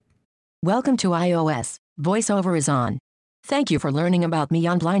Welcome to iOS. VoiceOver is on. Thank you for learning about me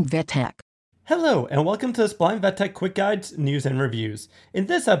on Blind Vet Tech. Hello, and welcome to this Blind Vet Tech Quick Guides, News, and Reviews. In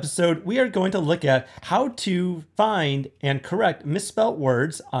this episode, we are going to look at how to find and correct misspelt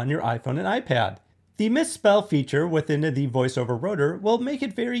words on your iPhone and iPad. The misspell feature within the VoiceOver Rotor will make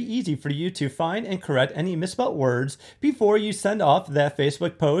it very easy for you to find and correct any misspelt words before you send off that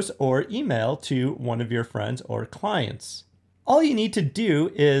Facebook post or email to one of your friends or clients. All you need to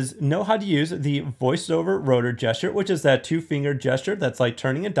do is know how to use the VoiceOver Rotor gesture, which is that two-finger gesture that's like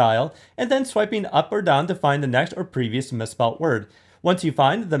turning a dial, and then swiping up or down to find the next or previous misspelt word. Once you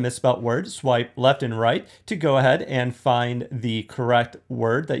find the misspelt word, swipe left and right to go ahead and find the correct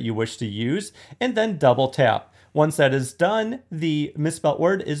word that you wish to use, and then double tap. Once that is done, the misspelt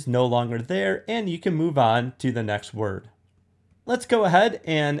word is no longer there, and you can move on to the next word. Let's go ahead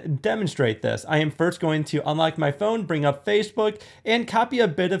and demonstrate this. I am first going to unlock my phone, bring up Facebook, and copy a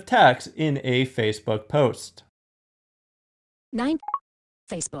bit of text in a Facebook post. 9.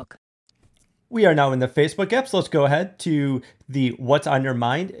 Facebook. We are now in the Facebook app, so let's go ahead to the What's on Your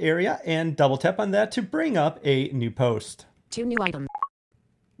Mind area and double tap on that to bring up a new post. 2 new items.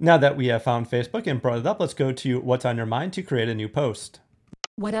 Now that we have found Facebook and brought it up, let's go to What's on Your Mind to create a new post.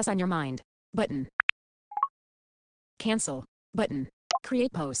 What else on your mind? Button. Cancel. Button.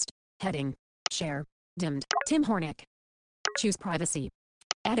 Create post. Heading. Share. Dimmed. Tim Hornick. Choose privacy.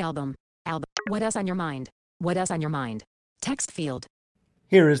 Add album. Album. What else on your mind? What else on your mind? Text field.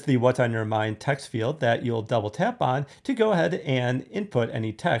 Here is the What's on Your Mind text field that you'll double tap on to go ahead and input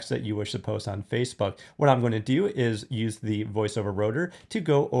any text that you wish to post on Facebook. What I'm going to do is use the VoiceOver Rotor to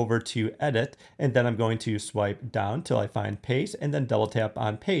go over to Edit, and then I'm going to swipe down till I find Paste, and then double tap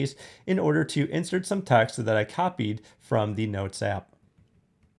on Paste in order to insert some text that I copied from the Notes app.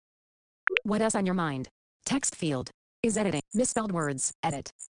 What else on your mind? Text field. Is editing. Misspelled words. Edit.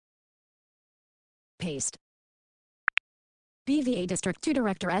 Paste. BVA District 2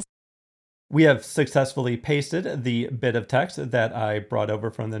 Director S. We have successfully pasted the bit of text that I brought over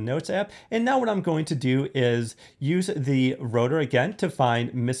from the Notes app. And now what I'm going to do is use the rotor again to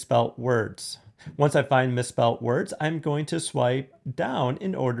find misspelt words. Once I find misspelt words, I'm going to swipe down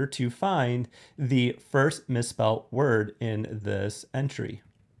in order to find the first misspelt word in this entry.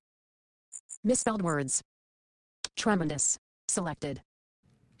 Misspelled words. Tremendous. Selected.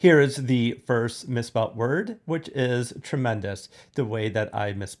 Here is the first misspelt word, which is tremendous. The way that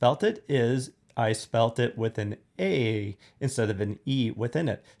I misspelt it is I spelt it with an A instead of an E within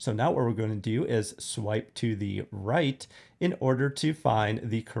it. So now what we're going to do is swipe to the right in order to find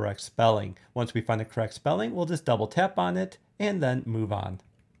the correct spelling. Once we find the correct spelling, we'll just double tap on it and then move on.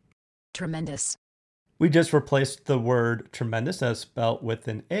 Tremendous. We just replaced the word tremendous as spelt with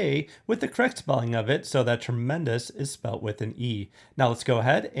an A with the correct spelling of it, so that tremendous is spelt with an E. Now let's go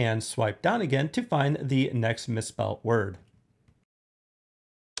ahead and swipe down again to find the next misspelt word.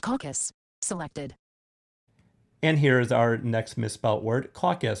 Caucus. Selected. And here is our next misspelt word,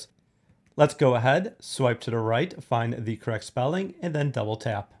 caucus. Let's go ahead, swipe to the right, find the correct spelling, and then double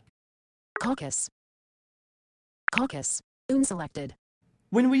tap. Caucus. Caucus. Unselected.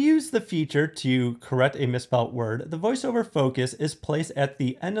 When we use the feature to correct a misspelt word, the VoiceOver focus is placed at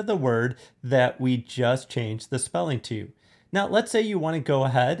the end of the word that we just changed the spelling to. Now, let's say you want to go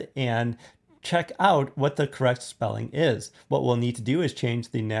ahead and check out what the correct spelling is. What we'll need to do is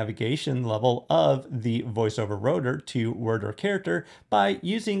change the navigation level of the VoiceOver Rotor to word or character by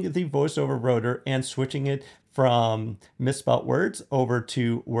using the VoiceOver Rotor and switching it from misspelt words over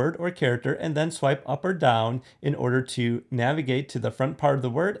to word or character, and then swipe up or down in order to navigate to the front part of the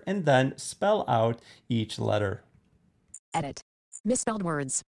word and then spell out each letter. Edit. Misspelled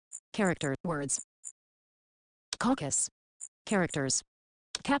words. Character. Words. Caucus. Characters.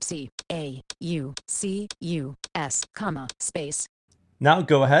 Capsi. A. U. C. U. S. Comma. Space. Now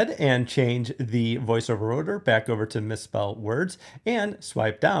go ahead and change the VoiceOver Rotor back over to misspelled words and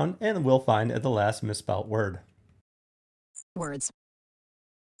swipe down, and we'll find the last misspelled word. Words.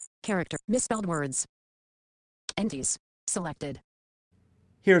 Character. Misspelled words. Entities. Selected.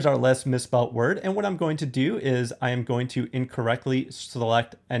 Here's our last misspelled word, and what I'm going to do is I am going to incorrectly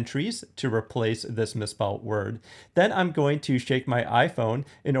select entries to replace this misspelled word. Then I'm going to shake my iPhone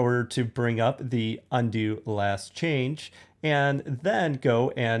in order to bring up the undo last change, and then go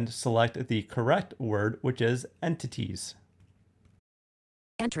and select the correct word, which is entities.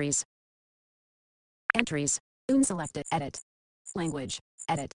 Entries. Entries. Unselected. Edit. Language.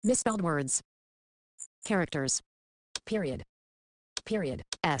 Edit. Misspelled words. Characters. Period. Period.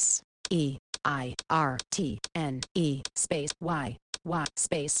 S. E. I. R. T. N. E. Space. Y. Y.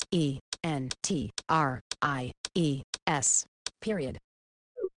 Space. E. N. T. R. I. E. S. Period.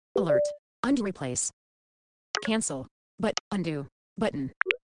 alert, undo replace, cancel, but undo, button.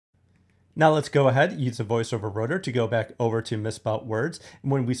 Now let's go ahead, use the voiceover rotor to go back over to misspelt words.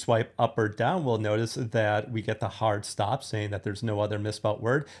 And when we swipe up or down, we'll notice that we get the hard stop saying that there's no other misspelt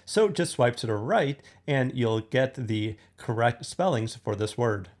word. So just swipe to the right and you'll get the correct spellings for this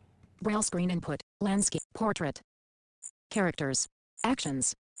word. Braille screen input, landscape, portrait, characters,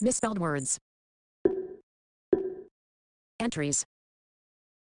 actions, misspelled words, entries,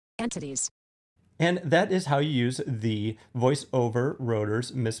 entities. And that is how you use the VoiceOver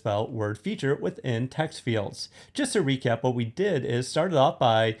Rotor's misspell word feature within text fields. Just to recap, what we did is started off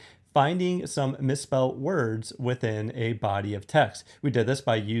by finding some misspelled words within a body of text. We did this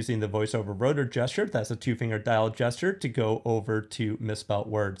by using the VoiceOver Rotor gesture, that's a two-finger dial gesture, to go over to misspelled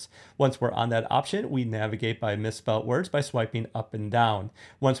words. Once we're on that option, we navigate by misspelled words by swiping up and down.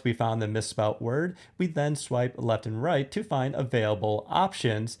 Once we found the misspelled word, we then swipe left and right to find available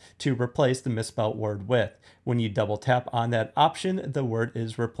options to replace the misspelled word with. When you double tap on that option, the word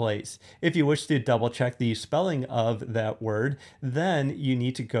is replaced. If you wish to double check the spelling of that word, then you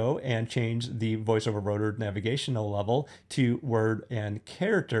need to go and change the VoiceOver Rotor navigational level to word and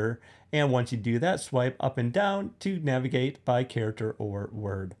character. And once you do that, swipe up and down to navigate by character or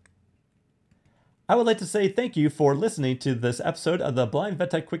word. I would like to say thank you for listening to this episode of the Blind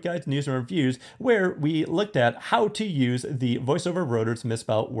Vet Tech Quick Guides News and Reviews, where we looked at how to use the VoiceOver Rotor's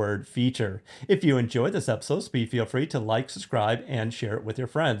misspelled word feature. If you enjoyed this episode, please feel free to like, subscribe, and share it with your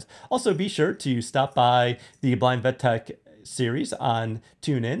friends. Also, be sure to stop by the Blind Vet Tech series on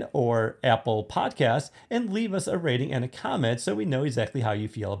TuneIn or Apple Podcasts and leave us a rating and a comment so we know exactly how you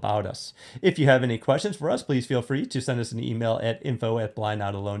feel about us. If you have any questions for us, please feel free to send us an email at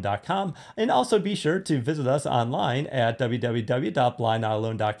info@blindnotalone.com, and also be sure to visit us online at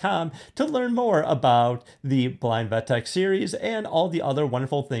www.blindnotalone.com to learn more about the Blind Vet Tech series and all the other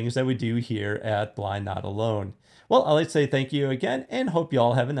wonderful things that we do here at Blind Not Alone. Well, I'd like to say thank you again and hope you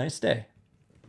all have a nice day.